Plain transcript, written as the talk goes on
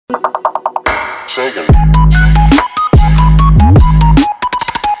Sagan.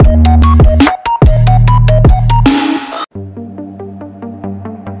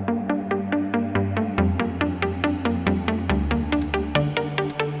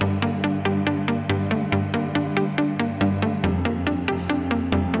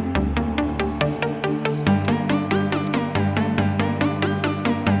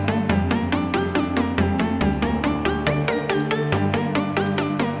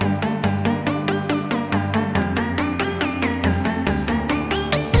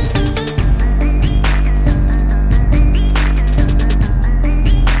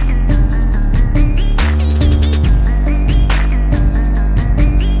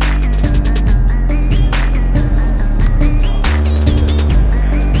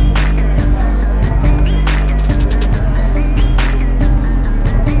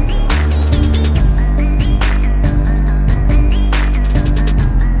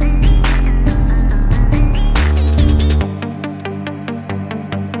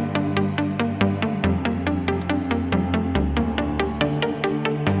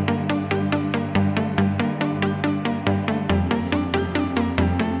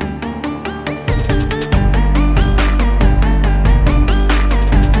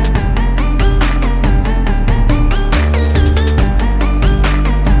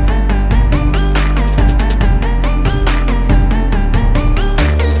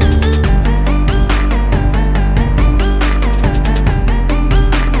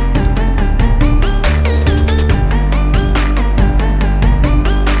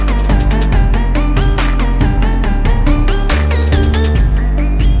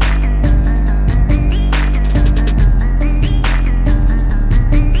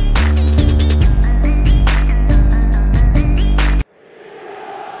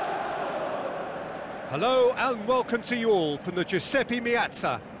 Hello and welcome to you all from the Giuseppe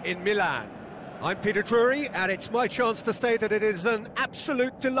Meazza in Milan. I'm Peter Drury and it's my chance to say that it is an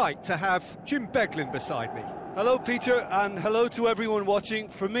absolute delight to have Jim Beglin beside me. Hello Peter, and hello to everyone watching.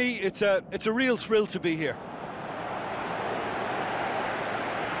 For me it's a real thrill to be here.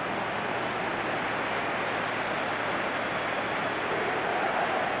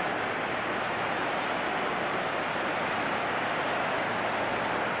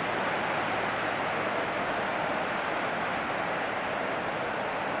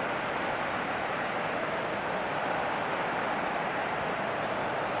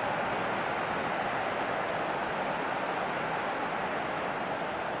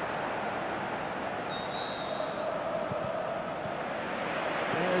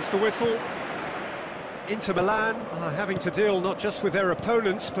 There's the whistle. Inter Milan are having to deal not just with their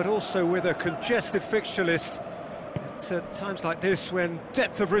opponents but also with a congested fixture list. It's at times like this when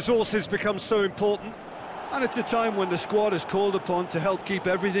depth of resources becomes so important. And it's a time when the squad is called upon to help keep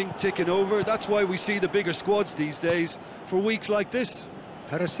everything ticking over. That's why we see the bigger squads these days for weeks like this.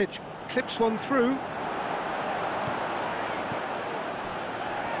 Perisic clips one through.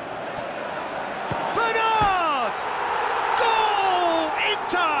 Bernard! Goal!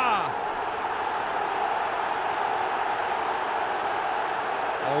 Inter!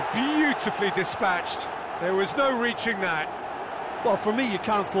 Oh, beautifully dispatched. There was no reaching that. Well, for me, you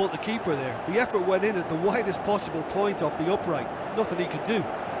can't fault the keeper there. The effort went in at the widest possible point off the upright. Nothing he could do.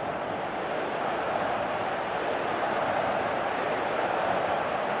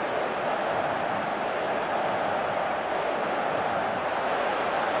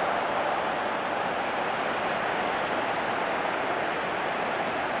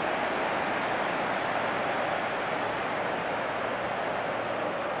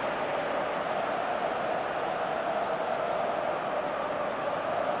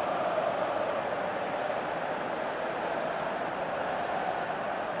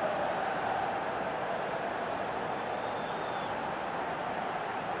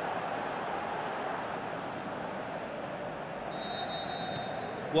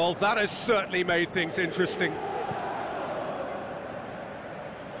 Well, that has certainly made things interesting.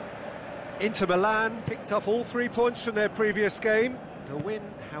 Inter Milan picked up all 3 points from their previous game. The win,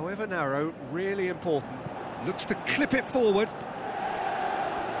 however narrow, really important. Looks to clip it forward.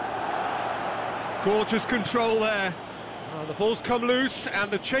 Gorgeous control there. Oh, the ball's come loose and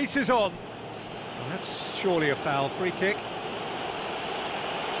the chase is on. Well, that's surely a foul. Free kick.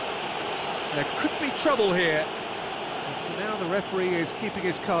 There could be trouble here. For now, the referee is keeping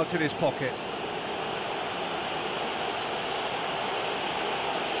his cards in his pocket.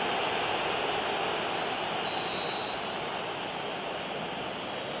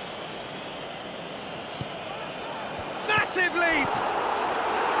 Massive leap!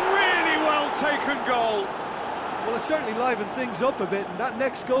 Really well taken goal. Well, it certainly livened things up a bit, and that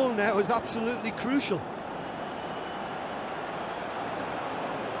next goal now is absolutely crucial.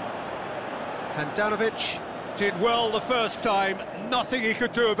 Handanovic did well the first time, nothing he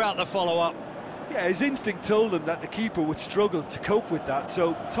could do about the follow-up. Yeah, his instinct told him that the keeper would struggle to cope with that,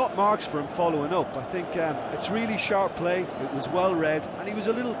 so top marks for him following up. I think it's really sharp play, it was well read, and he was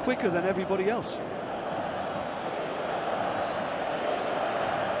a little quicker than everybody else.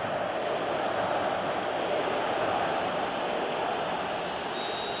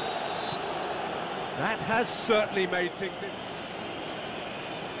 That has certainly made things interesting.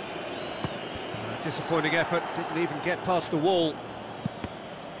 Disappointing effort, didn't even get past the wall.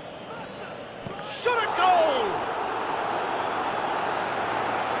 Shot a goal!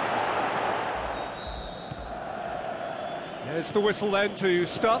 There's the whistle then to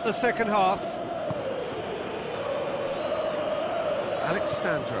start the second half.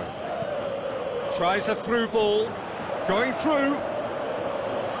 Alexandro tries a through ball, going through.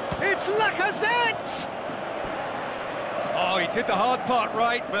 It's Lacazette! Oh, he did the hard part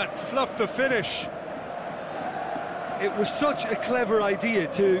right, but fluffed the finish. It was such a clever idea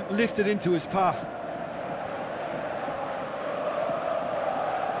to lift it into his path.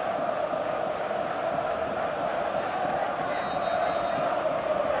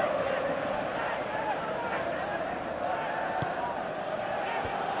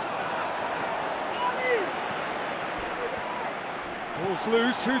 Ball's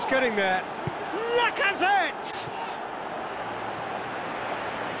loose, who's getting there? Lacazette!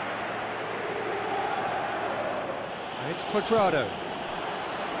 And it's Cuadrado.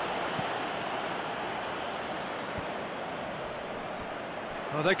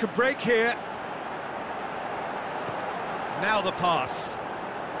 Oh, they could break here. Now the pass.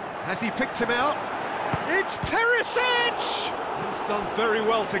 Has he picked him out? It's Perisic! He's done very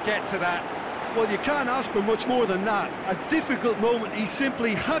well to get to that. Well, you can't ask for much more than that. A difficult moment he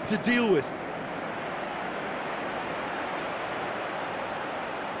simply had to deal with.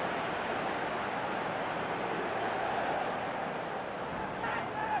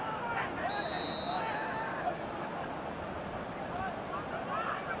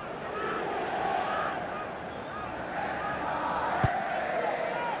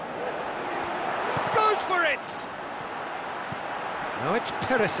 Goes for it! Now it's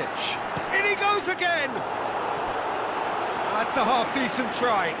Perisic. In he goes again! That's a half-decent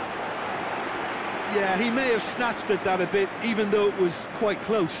try. Yeah, he may have snatched at that a bit, even though it was quite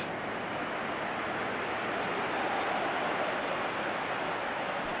close.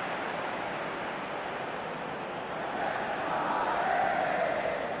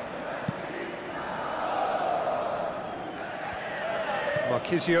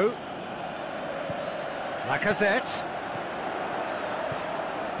 Marquisio. Lacazette.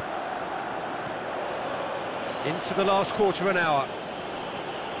 Into the last quarter of an hour.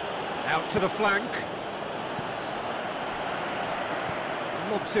 Out to the flank.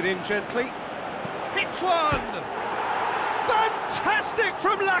 Lobs it in gently. Hits one! Fantastic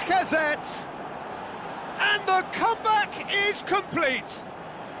from Lacazette! And the comeback is complete!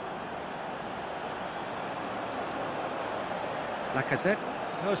 Lacazette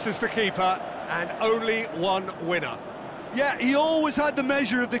versus the keeper, and only one winner. Yeah, he always had the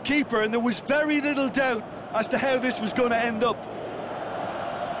measure of the keeper, and there was very little doubt as to how this was going to end up.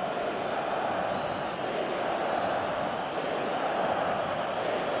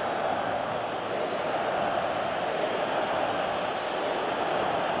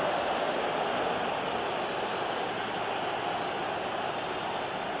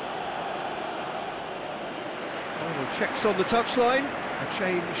 Final checks on the touchline, a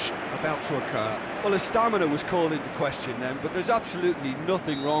change about to occur. Well, his stamina was called into question then, but there's absolutely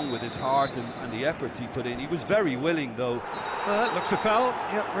nothing wrong with his heart and the efforts he put in. He was very willing, though. That looks a foul.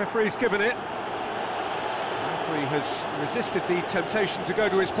 Yep, referee's given it. The referee has resisted the temptation to go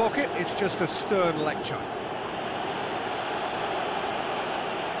to his pocket. It's just a stern lecture.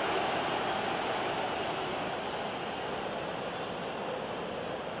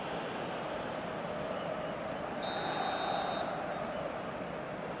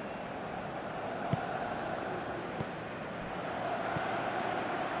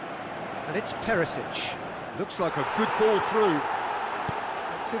 And it's Perisic. Looks like a good ball through.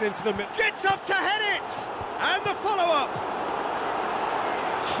 Gets it into the middle. Gets up to head it! And the follow-up!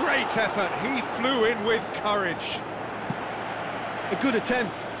 Great effort. He flew in with courage. A good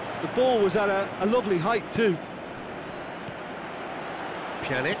attempt. The ball was at a lovely height too.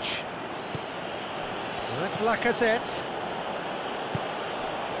 Pjanic. That's Lacazette.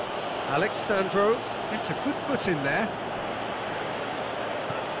 Alexandro. Gets a good foot in there.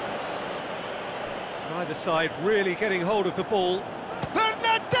 Either side really getting hold of the ball.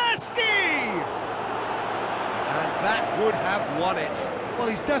 Bernardeschi! And that would have won it. Well,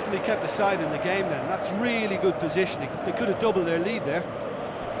 he's definitely kept the side in the game then. That's really good positioning. They could have doubled their lead there.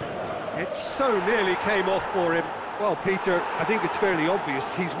 It so nearly came off for him. Well, Peter, I think it's fairly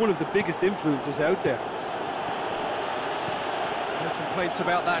obvious. He's one of the biggest influences out there. No complaints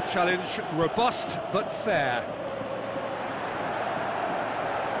about that challenge. Robust but fair.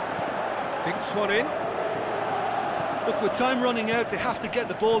 Dinks one in. Look, with time running out, they have to get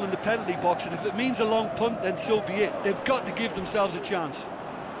the ball in the penalty box, and if it means a long punt, then so be it. They've got to give themselves a chance.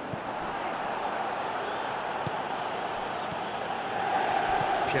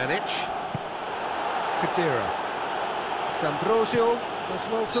 Pjanic. Kadira. D'Ambrosio does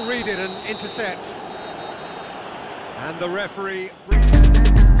well to read it and intercepts. And the referee...